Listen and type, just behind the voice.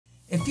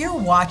If you're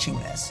watching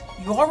this,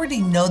 you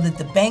already know that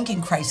the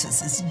banking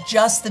crisis is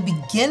just the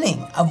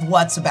beginning of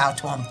what's about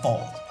to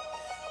unfold.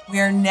 We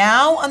are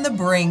now on the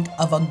brink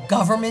of a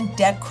government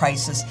debt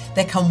crisis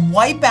that can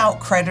wipe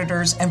out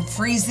creditors and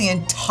freeze the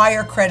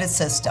entire credit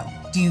system.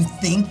 Do you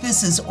think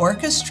this is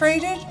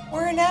orchestrated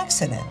or an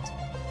accident?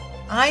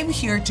 I'm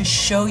here to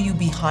show you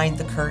behind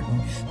the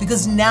curtain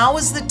because now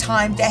is the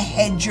time to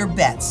hedge your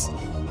bets.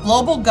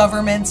 Global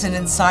governments and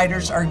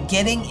insiders are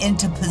getting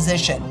into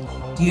position.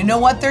 Do you know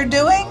what they're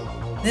doing?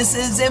 This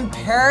is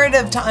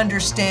imperative to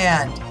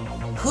understand.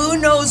 Who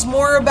knows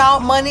more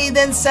about money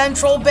than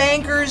central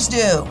bankers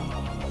do?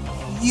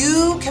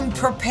 You can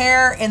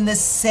prepare in the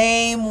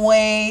same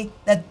way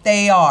that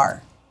they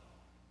are.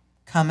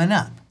 Coming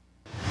up.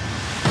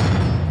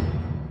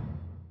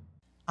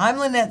 I'm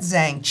Lynette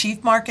Zang,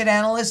 Chief Market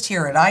Analyst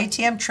here at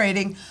ITM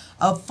Trading,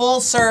 a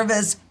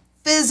full-service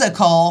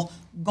physical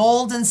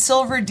gold and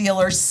silver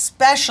dealer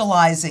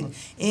specializing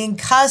in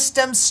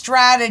custom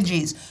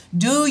strategies.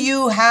 Do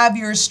you have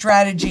your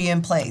strategy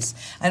in place?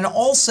 And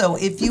also,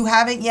 if you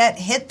haven't yet,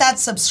 hit that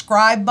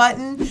subscribe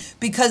button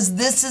because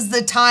this is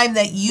the time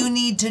that you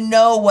need to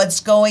know what's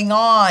going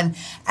on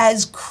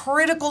as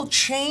critical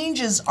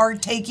changes are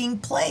taking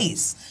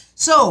place.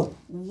 So,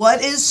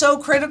 what is so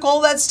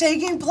critical that's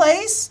taking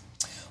place?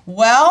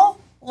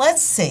 Well,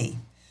 let's see.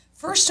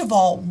 First of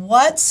all,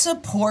 what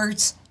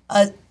supports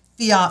a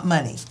fiat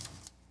money?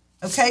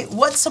 Okay,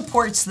 what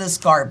supports this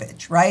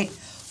garbage, right?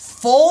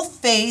 Full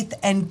faith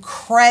and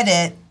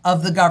credit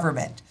of the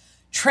government.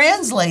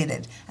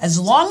 Translated, as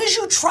long as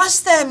you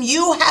trust them,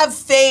 you have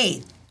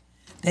faith,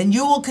 then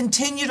you will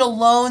continue to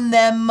loan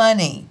them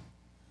money.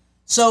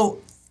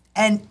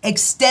 And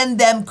extend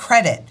them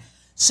credit.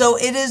 So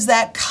it is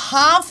that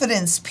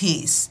confidence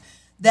piece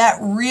that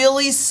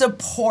really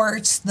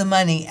supports the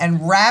money,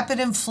 and rapid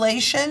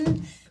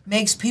inflation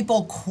makes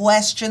people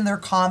question their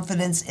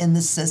confidence in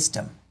the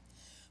system.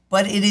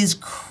 But it is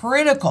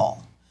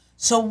critical.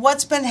 So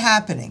what's been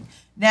happening?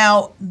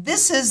 Now,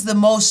 this is the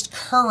most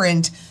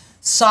current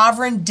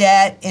sovereign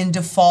debt in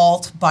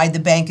default by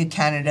the Bank of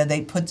Canada. They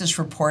put this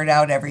report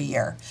out every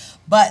year.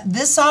 But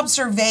this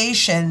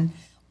observation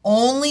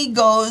only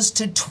goes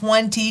to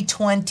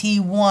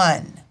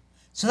 2021.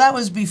 So that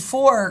was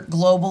before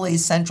globally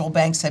central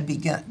banks had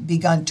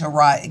begun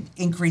to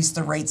increase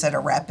the rates at a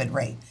rapid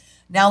rate.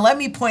 Now, let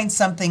me point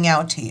something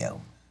out to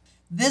you.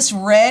 This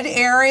red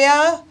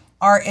area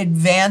are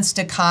advanced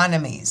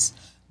economies.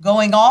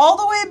 Going all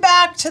the way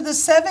back to the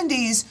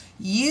 70s,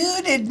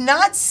 you did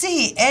not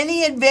see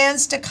any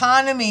advanced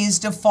economies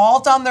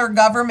default on their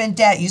government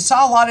debt. You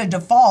saw a lot of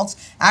defaults,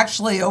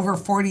 actually over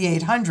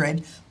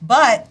 4,800,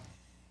 but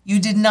you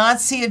did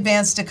not see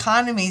advanced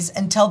economies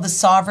until the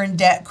sovereign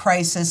debt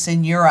crisis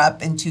in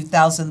Europe in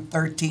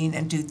 2013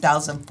 and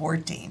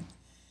 2014.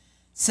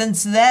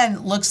 Since then,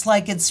 looks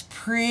like it's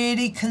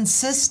pretty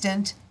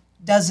consistent,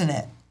 doesn't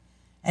it?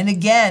 And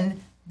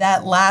again,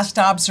 that last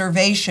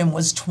observation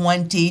was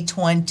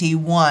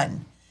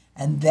 2021,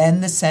 and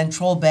then the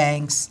central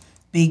banks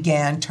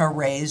began to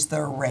raise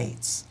their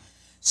rates.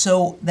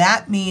 So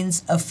that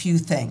means a few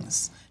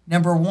things.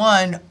 Number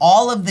one,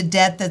 all of the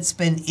debt that's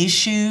been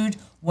issued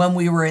when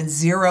we were in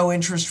zero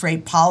interest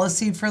rate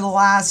policy for the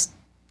last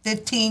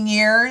 15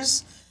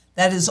 years,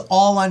 that is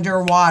all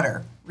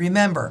underwater.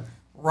 Remember,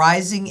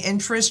 rising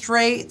interest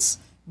rates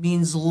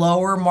means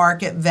lower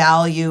market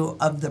value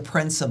of the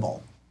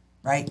principal.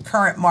 Right?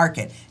 Current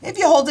market. If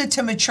you hold it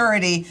to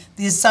maturity,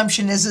 the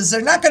assumption is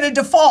they're not going to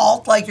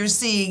default like you're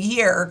seeing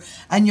here,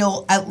 and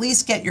you'll at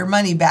least get your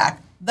money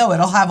back, though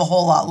it'll have a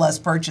whole lot less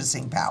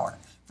purchasing power.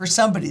 For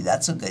somebody,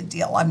 that's a good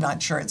deal. I'm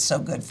not sure it's so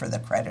good for the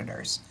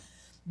creditors.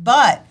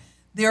 But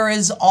there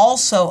is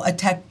also a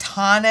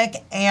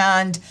tectonic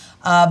and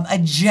a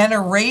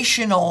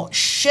generational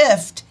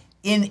shift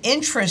in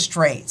interest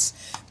rates,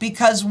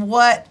 because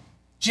what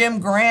Jim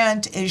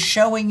Grant is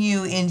showing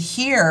you in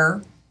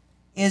here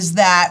is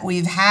that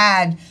we've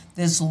had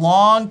this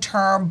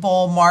long-term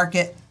bull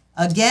market.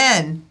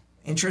 Again,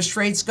 interest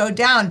rates go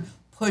down,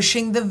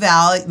 pushing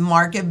the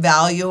market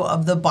value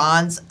of the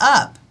bonds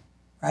up,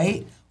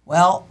 right?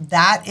 Well,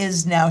 that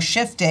is now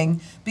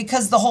shifting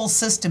because the whole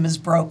system is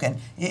broken.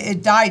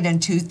 It died in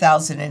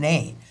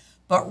 2008.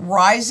 But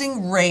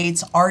rising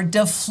rates are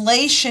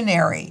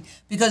deflationary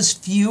because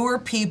fewer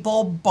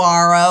people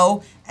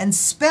borrow and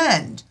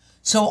spend.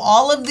 So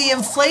all of the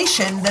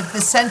inflation that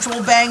the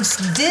central banks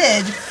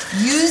did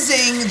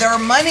using their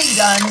money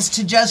guns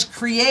to just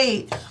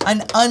create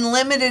an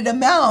unlimited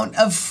amount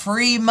of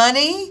free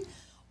money,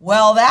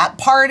 well, that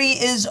party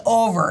is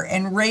over,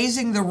 and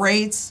raising the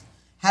rates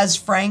has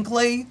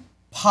frankly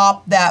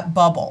popped that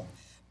bubble.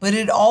 But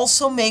it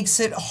also makes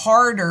it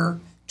harder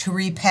to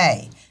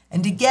repay.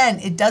 And again,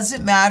 it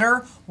doesn't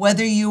matter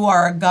whether you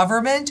are a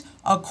government,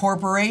 a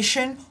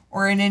corporation,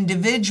 or an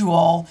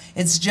individual.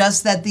 It's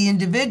just that the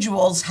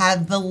individuals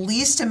have the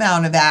least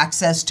amount of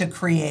access to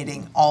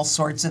creating all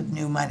sorts of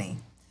new money.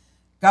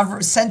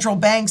 Central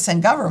banks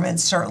and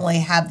governments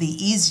certainly have the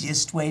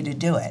easiest way to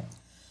do it.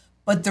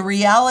 But the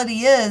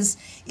reality is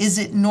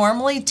it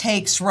normally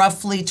takes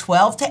roughly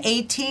 12 to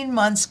 18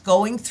 months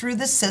going through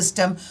the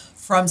system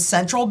from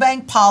central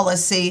bank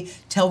policy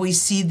till we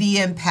see the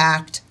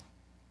impact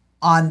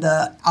on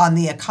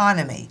the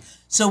economy.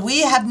 So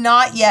we have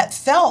not yet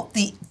felt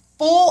the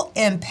full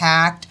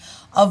impact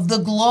of the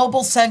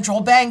global central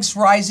banks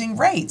rising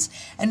rates.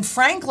 And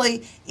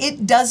frankly,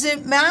 it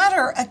doesn't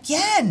matter.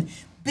 Again,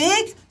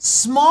 big,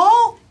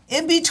 small,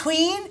 in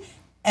between,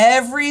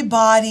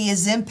 everybody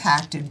is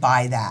impacted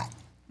by that.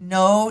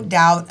 No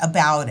doubt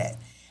about it.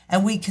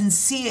 And we can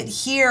see it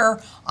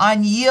here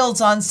on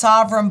yields on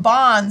sovereign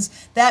bonds.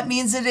 That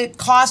means that it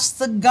costs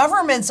the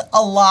governments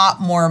a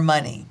lot more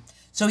money.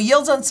 So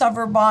yields on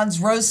sovereign bonds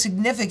rose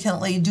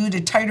significantly due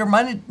to tighter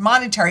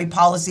monetary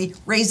policy,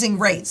 raising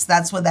rates.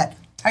 That's what that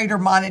tighter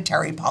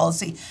monetary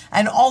policy,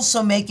 and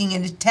also making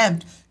an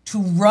attempt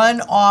to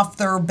run off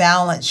their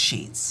balance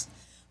sheets.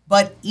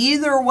 But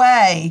either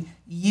way,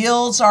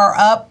 yields are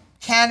up.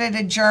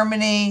 Canada,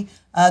 Germany,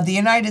 the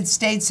United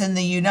States, and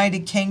the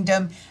United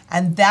Kingdom,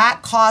 and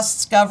that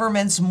costs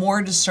governments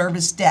more to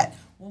service debt.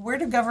 Well, where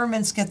do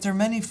governments get their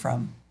money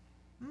from?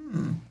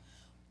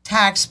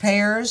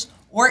 Taxpayers,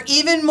 or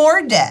even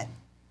more debt.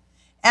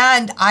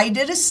 And I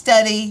did a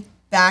study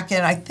back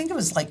in, I think it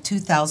was like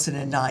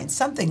 2009,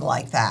 something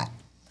like that.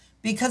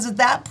 Because at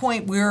that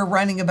point, we were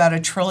running about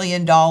 $1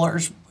 trillion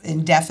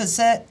in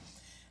deficit.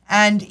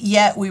 And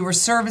yet we were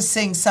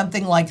servicing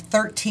something like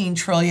 13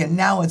 trillion.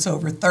 Now it's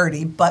over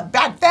 30, but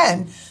back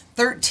then,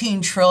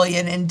 13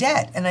 trillion in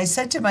debt. And I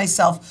said to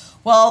myself,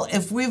 well,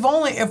 if we're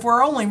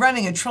only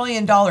running $1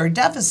 trillion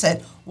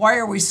deficit, why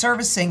are we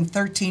servicing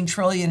 13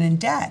 trillion in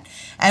debt?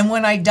 And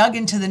when I dug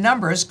into the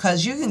numbers,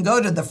 because you can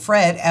go to the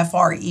FRED,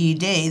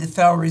 F-R-E-D, the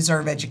Federal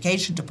Reserve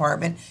Education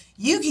Department,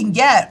 you can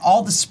get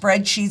all the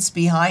spreadsheets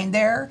behind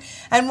there.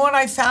 And what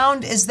I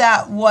found is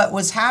that what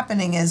was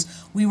happening is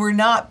we were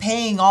not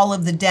paying all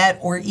of the debt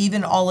or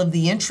even all of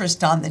the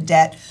interest on the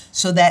debt,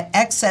 so that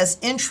excess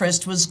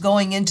interest was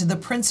going into the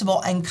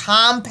principal and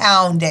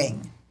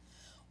compounding.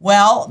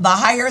 Well, the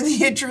higher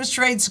the interest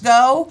rates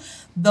go,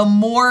 the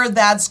more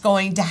that's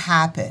going to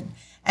happen.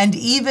 And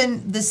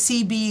even the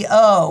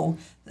CBO,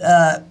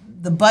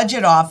 the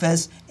budget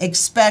office,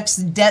 expects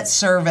debt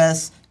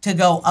service to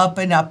go up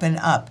and up and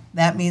up.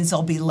 That means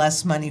there'll be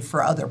less money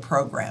for other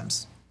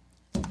programs.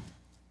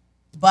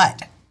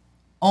 But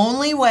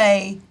only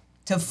way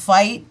to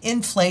fight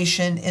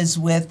inflation is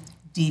with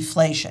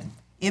deflation.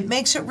 It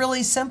makes it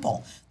really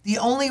simple. The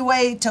only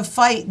way to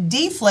fight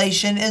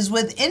deflation is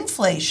with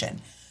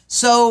inflation.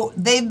 So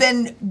they've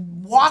been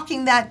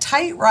walking that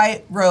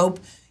tightrope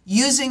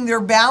using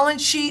their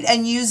balance sheet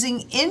and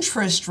using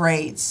interest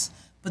rates.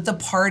 But the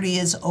party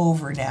is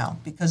over now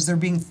because they're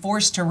being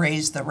forced to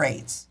raise the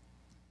rates.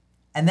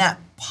 And that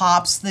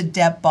pops the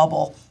debt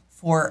bubble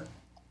for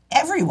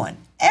everyone,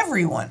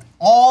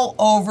 all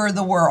over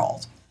the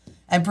world.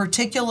 And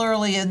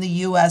particularly in the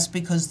US,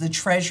 because the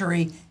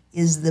Treasury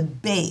is the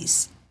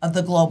base of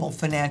the global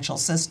financial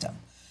system.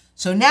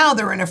 So now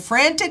they're in a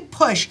frantic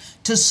push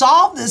to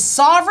solve this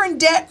sovereign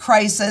debt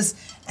crisis,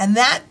 and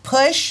that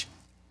push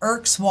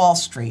irks Wall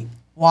Street.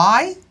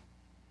 Why?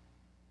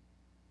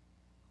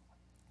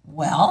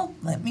 Well,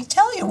 let me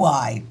tell you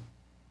why.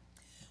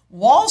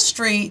 Wall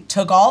Street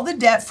took all the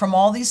debt from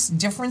all these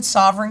different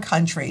sovereign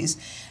countries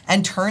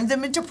and turned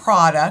them into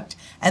product,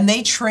 and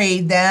they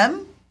trade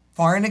them.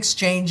 Foreign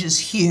exchange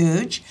is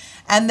huge.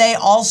 And they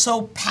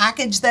also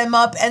package them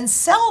up and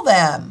sell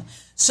them.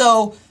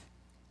 So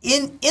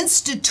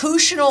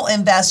institutional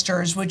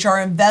investors, which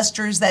are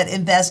investors that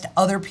invest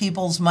other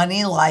people's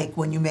money, like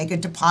when you make a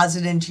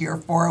deposit into your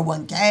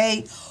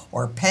 401k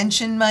or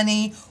pension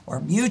money or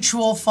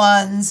mutual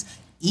funds,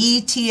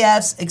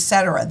 ETFs,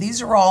 etc.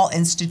 These are all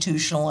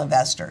institutional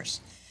investors.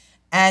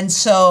 And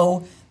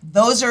so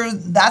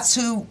that's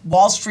who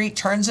Wall Street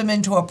turns them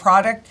into a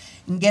product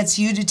and gets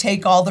you to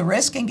take all the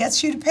risk and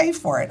gets you to pay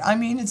for it. I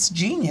mean, it's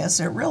genius.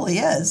 It really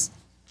is.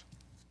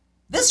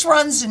 This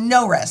runs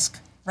no risk,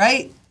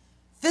 right?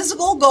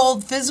 Physical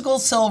gold, physical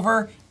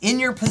silver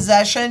in your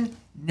possession,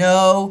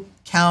 no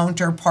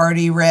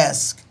counterparty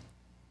risk.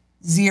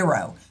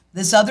 Zero.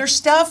 This other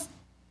stuff,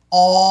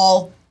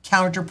 all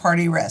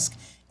counterparty risk.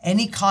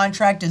 Any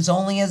contract is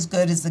only as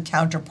good as the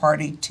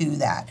counterparty to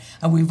that.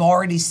 And we've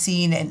already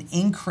seen an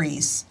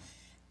increase,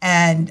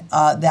 and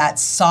that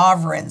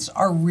sovereigns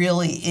are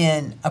really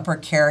in a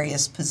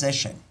precarious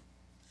position.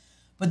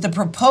 But the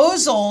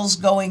proposals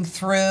going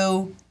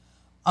through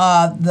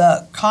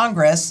the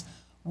Congress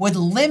would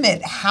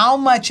limit how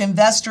much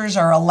investors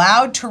are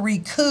allowed to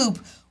recoup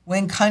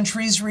when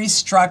countries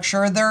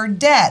restructure their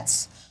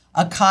debts,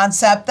 a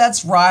concept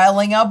that's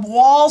riling up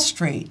Wall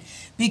Street.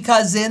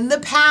 Because in the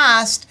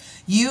past,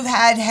 you've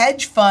had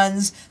hedge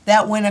funds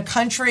that when a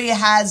country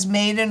has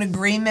made an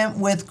agreement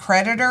with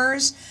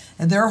creditors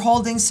and they're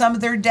holding some of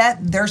their debt,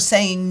 they're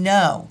saying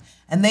no.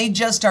 And they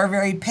just are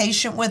very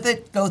patient with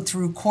it, go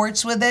through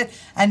courts with it,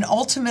 and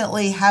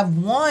ultimately have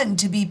won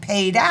to be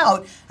paid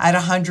out at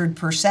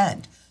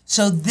 100%.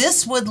 So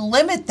this would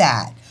limit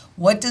that.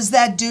 What does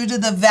that do to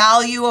the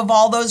value of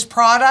all those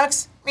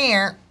products?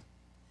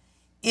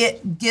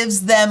 it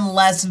gives them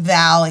less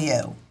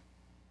value.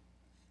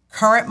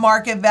 Current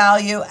market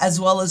value as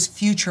well as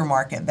future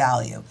market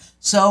value.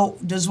 So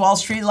does Wall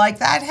Street like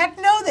that? Heck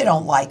no, they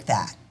don't like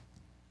that.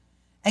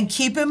 And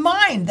keep in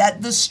mind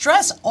that the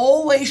stress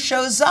always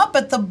shows up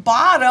at the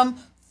bottom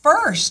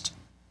first.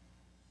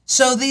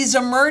 So these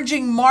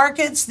emerging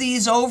markets,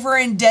 these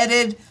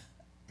over-indebted,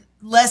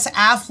 less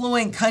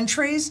affluent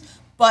countries,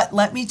 but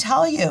let me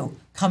tell you,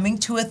 coming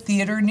to a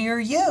theater near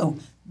you,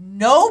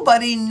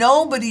 nobody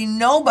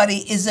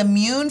is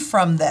immune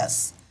from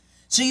this.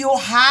 So you'll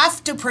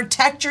have to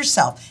protect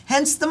yourself.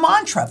 Hence the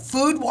mantra: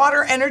 food,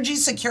 water, energy,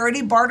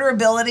 security,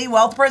 barterability,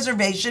 wealth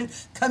preservation,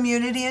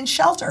 community, and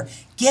shelter.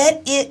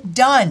 Get it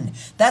done.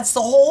 That's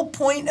the whole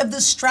point of the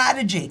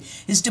strategy,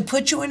 is to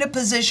put you in a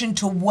position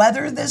to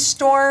weather this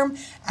storm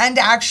and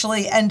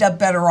actually end up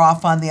better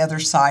off on the other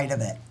side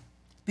of it.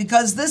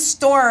 Because this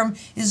storm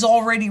is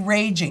already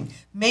raging.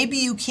 Maybe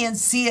you can't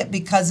see it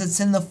because it's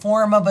in the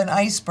form of an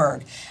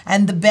iceberg.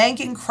 And the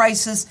banking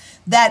crisis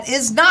that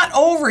is not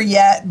over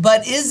yet,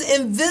 but is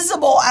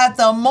invisible at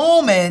the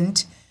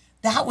moment,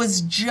 that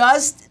was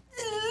just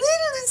the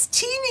littlest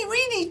teeny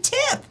weeny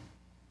tip.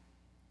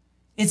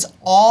 It's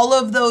all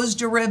of those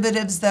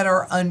derivatives that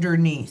are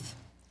underneath.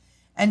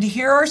 And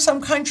here are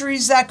some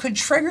countries that could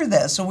trigger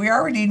this. So we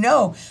already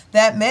know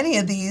that many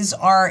of these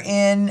are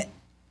in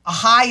a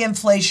high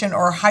inflation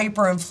or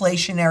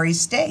hyperinflationary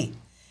state.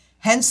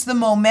 Hence the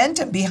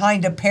momentum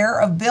behind a pair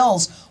of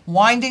bills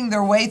winding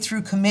their way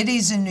through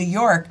committees in New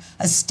York,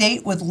 a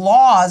state with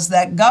laws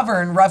that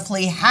govern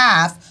roughly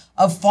half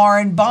of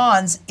foreign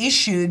bonds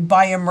issued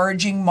by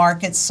emerging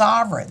market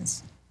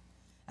sovereigns.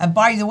 And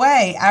by the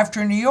way,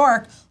 after New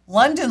York,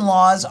 London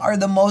laws are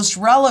the most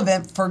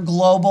relevant for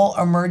global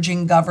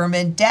emerging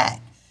government debt.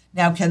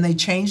 Now, can they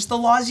change the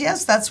laws?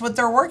 Yes, that's what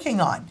they're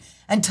working on.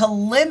 And to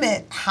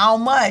limit how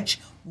much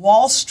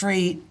Wall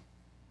Street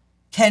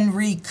can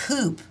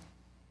recoup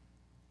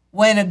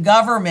when a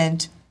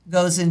government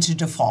goes into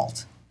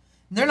default.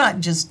 They're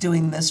not just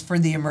doing this for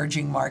the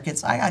emerging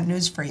markets. I got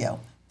news for you.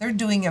 They're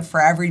doing it for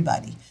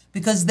everybody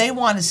because they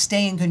want to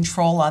stay in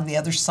control on the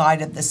other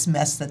side of this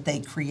mess that they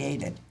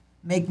created.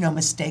 Make no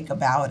mistake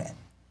about it.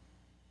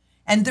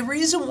 And the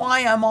reason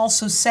why I'm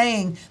also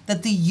saying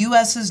that the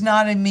U.S. is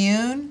not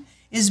immune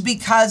is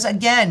because,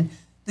 again,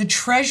 the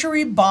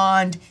Treasury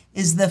bond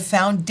is the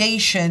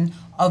foundation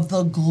of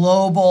the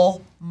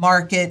global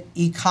market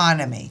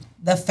economy,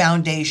 the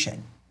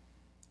foundation,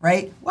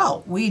 right?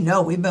 Well, we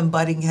know we've been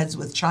butting heads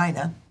with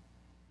China.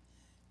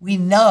 We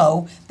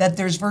know that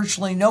there's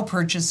virtually no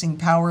purchasing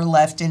power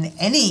left in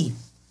any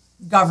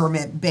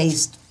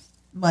government-based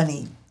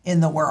money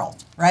in the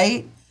world,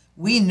 right?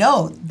 We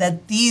know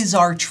that these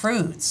are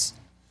truths.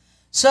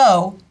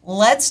 So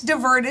let's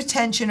divert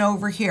attention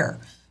over here.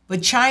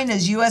 But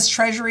China's U.S.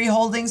 Treasury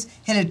holdings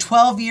hit a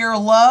 12-year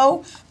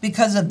low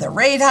because of the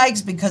rate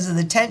hikes, because of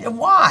the tension.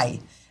 Why?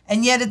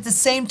 And yet at the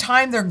same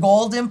time, their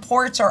gold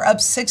imports are up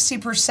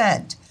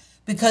 60%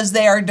 because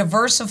they are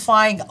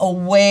diversifying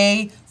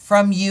away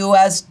from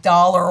U.S.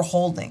 dollar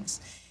holdings.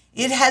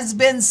 It has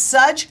been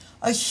such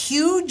a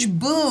huge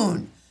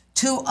boon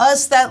to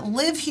us that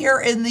live here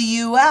in the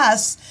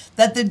U.S.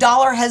 that the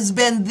dollar has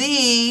been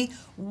the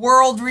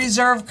world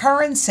reserve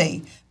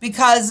currency.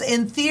 Because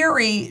in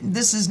theory,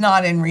 this is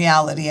not in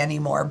reality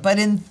anymore, but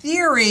in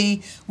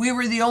theory, we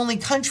were the only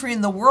country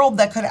in the world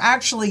that could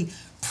actually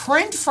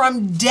print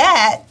from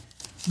debt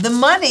the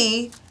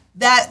money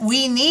that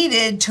we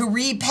needed to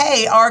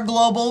repay our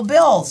global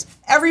bills.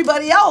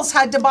 Everybody else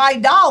had to buy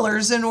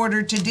dollars in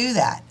order to do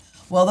that.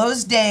 Well,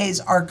 those days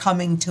are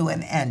coming to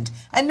an end,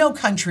 and no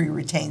country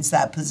retains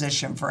that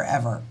position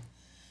forever.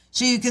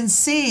 So you can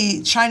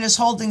see China's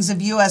holdings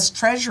of U.S.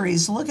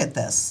 Treasuries, look at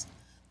this,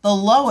 the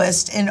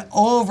lowest in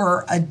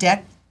over a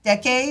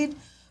decade,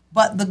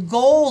 but the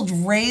gold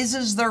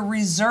raises their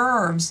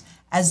reserves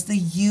as the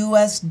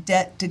U.S.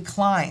 debt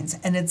declines.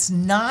 And it's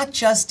not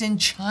just in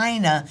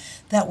China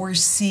that we're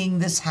seeing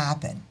this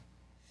happen,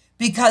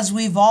 because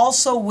we've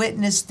also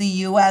witnessed the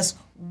U.S.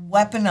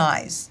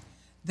 weaponize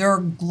their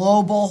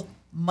global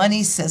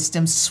money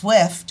system,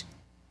 SWIFT,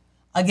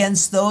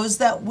 against those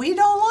that we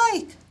don't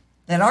like,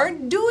 that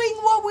aren't doing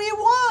what we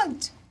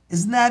want.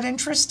 Isn't that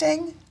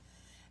interesting?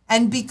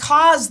 And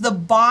because the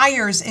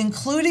buyers,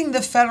 including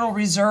the Federal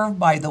Reserve,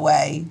 by the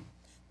way,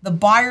 the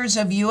buyers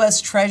of U.S.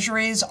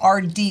 Treasuries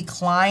are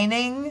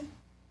declining,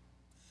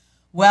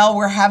 well,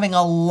 we're having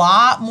a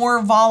lot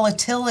more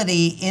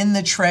volatility in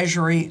the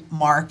Treasury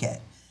market.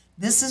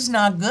 This is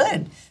not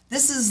good.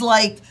 This is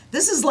like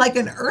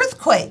an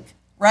earthquake,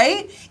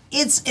 right?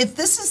 If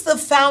this is the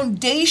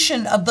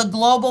foundation of the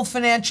global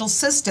financial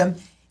system,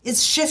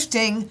 it's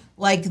shifting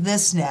like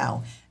this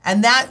now.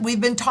 And that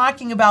we've been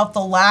talking about the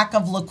lack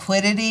of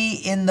liquidity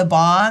in the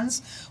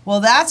bonds.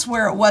 Well, that's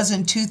where it was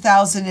in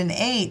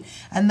 2008.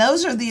 And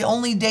those are the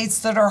only dates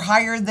that are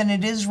higher than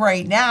it is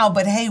right now.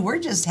 But hey, we're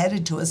just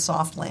headed to a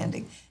soft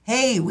landing.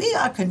 Hey, we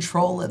got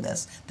control of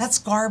this. That's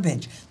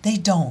garbage. They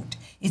don't.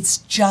 It's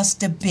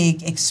just a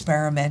big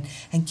experiment.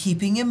 And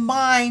keeping in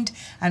mind,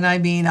 and I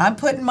mean, I'm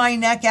putting my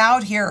neck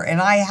out here,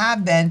 and I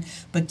have been,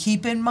 but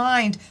keep in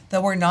mind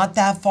that we're not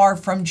that far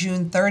from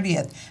June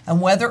 30th.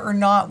 And whether or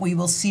not we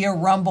will see a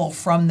rumble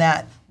from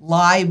that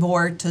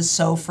LIBOR to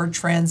SOFR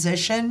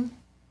transition,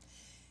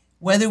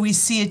 whether we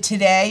see it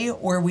today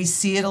or we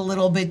see it a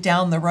little bit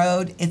down the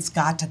road, it's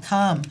got to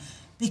come,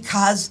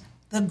 because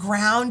the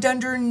ground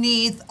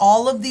underneath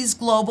all of these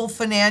global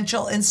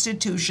financial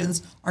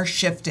institutions are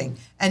shifting,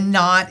 and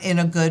not in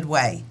a good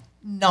way.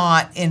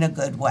 Not in a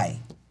good way.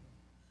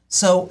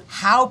 So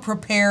how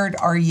prepared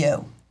are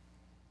you?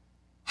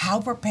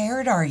 How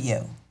prepared are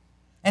you?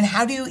 And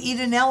how do you eat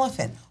an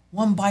elephant?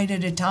 One bite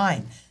at a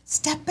time.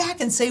 Step back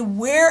and say,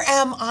 where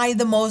am I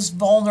the most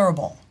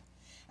vulnerable?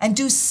 And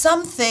do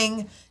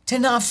something to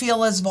not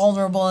feel as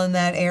vulnerable in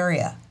that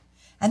area.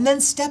 And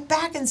then step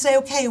back and say,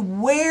 okay,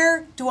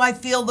 where do I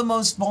feel the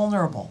most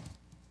vulnerable?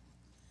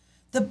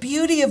 The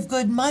beauty of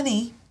good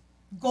money,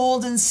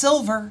 gold and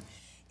silver,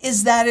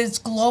 is that it's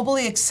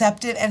globally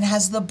accepted and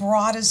has the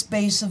broadest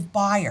base of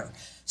buyer.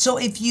 So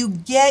if you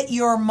get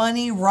your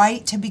money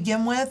right to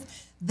begin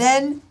with,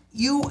 then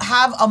you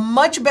have a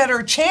much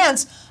better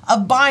chance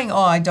of buying,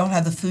 oh, I don't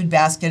have the food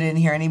basket in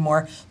here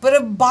anymore, but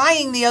of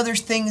buying the other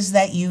things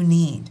that you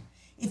need.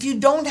 If you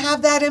don't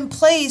have that in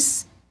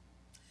place,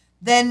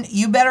 then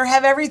you better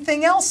have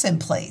everything else in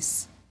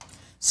place.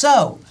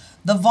 So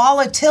the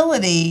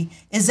volatility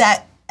is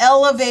at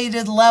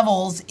elevated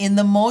levels in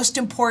the most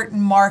important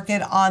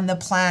market on the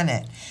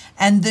planet.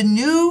 And the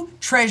new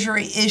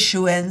Treasury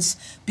issuance,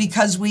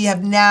 because we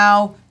have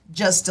now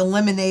just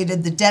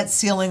eliminated the debt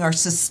ceiling or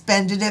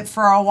suspended it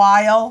for a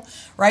while,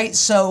 right?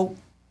 So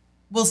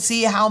we'll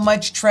see how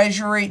much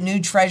new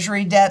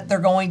Treasury debt they're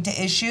going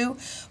to issue.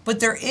 But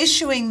they're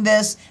issuing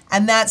this,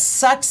 and that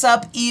sucks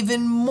up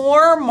even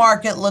more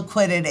market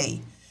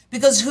liquidity.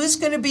 Because who's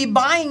going to be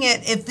buying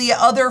it if the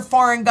other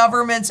foreign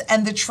governments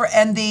and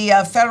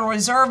the Federal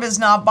Reserve is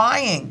not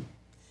buying?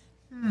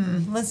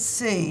 Let's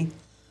see.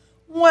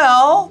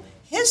 Well,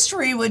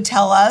 history would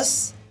tell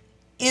us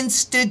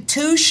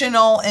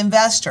institutional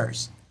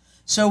investors.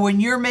 So when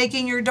you're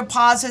making your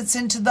deposits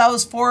into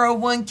those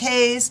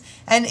 401ks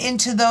and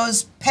into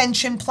those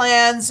pension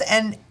plans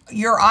and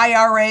your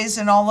IRAs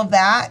and all of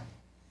that,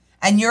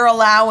 and you're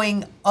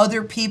allowing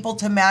other people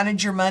to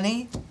manage your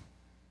money,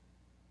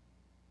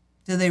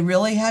 do they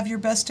really have your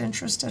best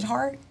interest at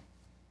heart?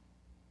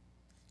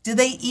 Do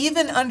they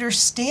even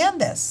understand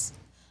this?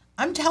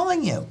 I'm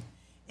telling you,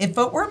 if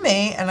it were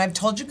me, and I've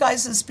told you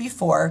guys this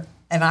before,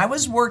 and I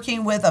was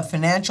working with a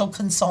financial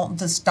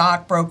consultant, a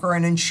stockbroker,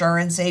 an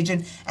insurance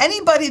agent,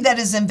 anybody that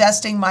is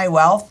investing my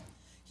wealth,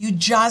 you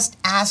just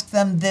ask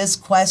them this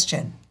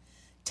question.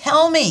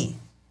 Tell me,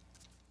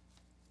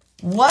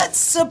 what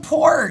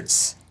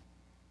supports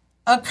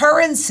a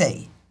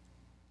currency?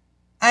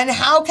 And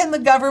how can the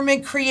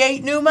government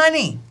create new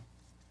money?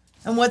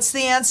 And what's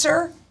the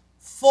answer?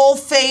 Full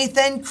faith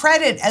and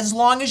credit. As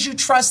long as you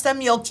trust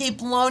them, you'll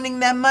keep loaning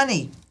them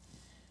money.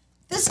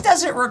 This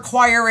doesn't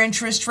require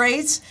interest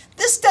rates.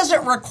 This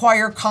doesn't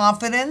require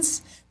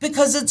confidence,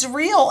 because it's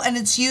real and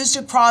it's used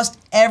across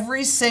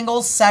every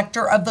single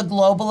sector of the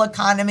global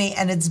economy,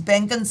 and it's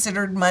been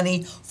considered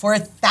money for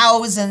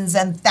thousands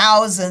and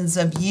thousands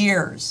of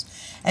years.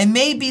 And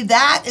maybe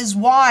that is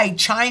why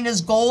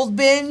China's gold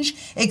binge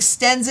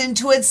extends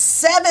into its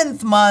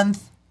 7th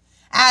month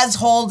as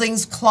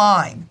holdings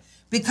climb.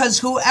 Because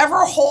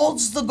whoever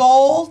holds the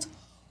gold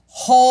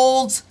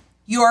holds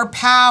your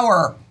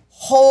power,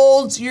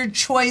 holds your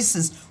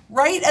choices.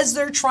 Right as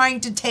they're trying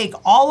to take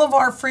all of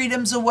our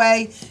freedoms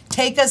away,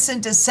 take us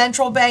into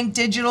central bank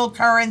digital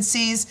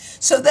currencies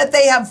so that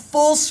they have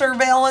full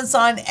surveillance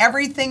on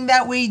everything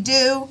that we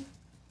do.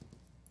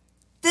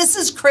 This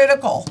is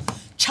critical.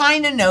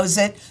 China knows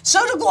it. So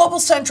do global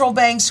central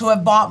banks, who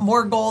have bought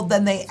more gold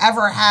than they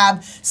ever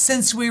have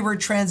since we were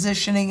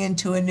transitioning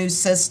into a new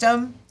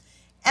system.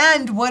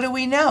 And what do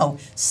we know?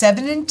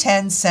 7 in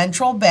 10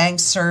 central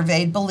banks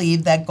surveyed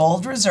believe that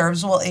gold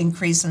reserves will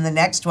increase in the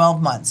next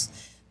 12 months.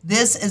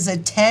 This is a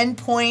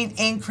 10-point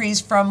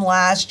increase from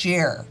last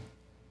year.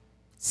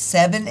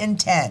 7 in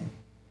 10.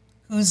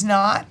 Who's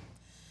not?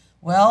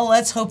 Well,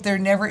 let's hope there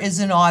never is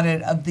an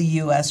audit of the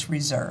U.S.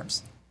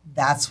 reserves.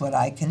 That's what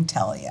I can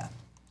tell you.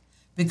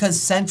 Because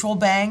central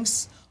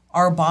banks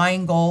are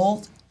buying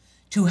gold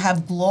to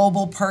have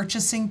global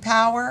purchasing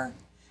power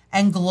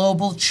and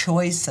global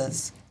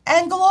choices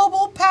and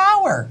global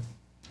power.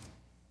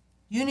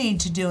 You need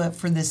to do it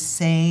for the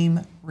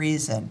same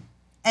reason,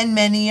 and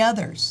many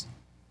others.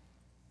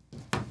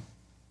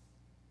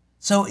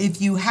 So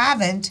if you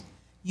haven't,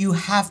 you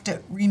have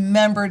to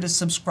remember to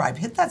subscribe.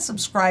 Hit that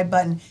subscribe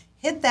button.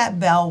 Hit that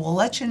bell. We'll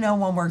let you know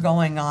when we're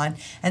going on.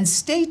 And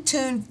stay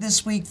tuned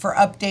this week for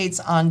updates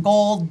on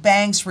gold,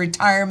 banks,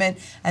 retirement,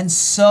 and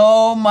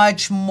so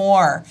much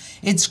more.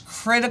 It's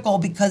critical,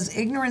 because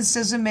ignorance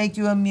doesn't make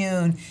you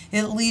immune.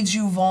 It leaves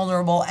you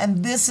vulnerable.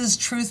 And this is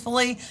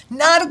truthfully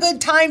not a good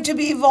time to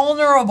be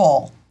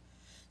vulnerable.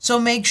 So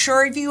make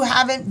sure if you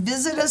haven't,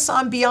 visit us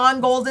on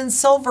Beyond Gold and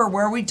Silver,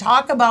 where we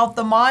talk about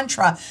the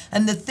mantra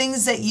and the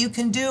things that you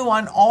can do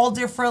on all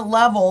different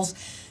levels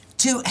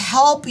to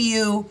help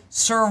you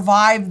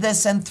survive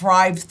this and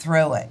thrive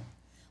through it.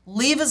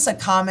 Leave us a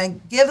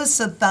comment, give us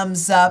a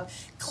thumbs up,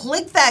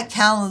 click that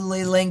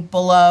Calendly link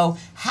below,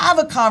 have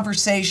a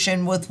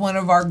conversation with one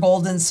of our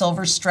gold and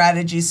silver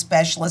strategy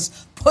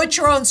specialists, put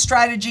your own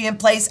strategy in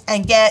place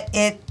and get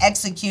it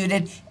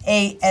executed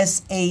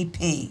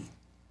ASAP.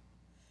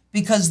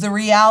 Because the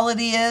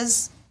reality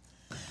is,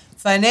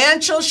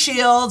 financial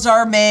shields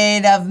are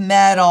made of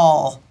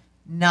metal,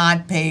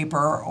 not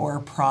paper or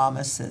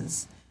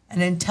promises.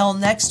 And until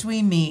next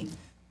we meet,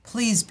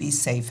 please be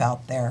safe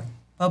out there.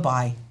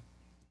 Bye-bye.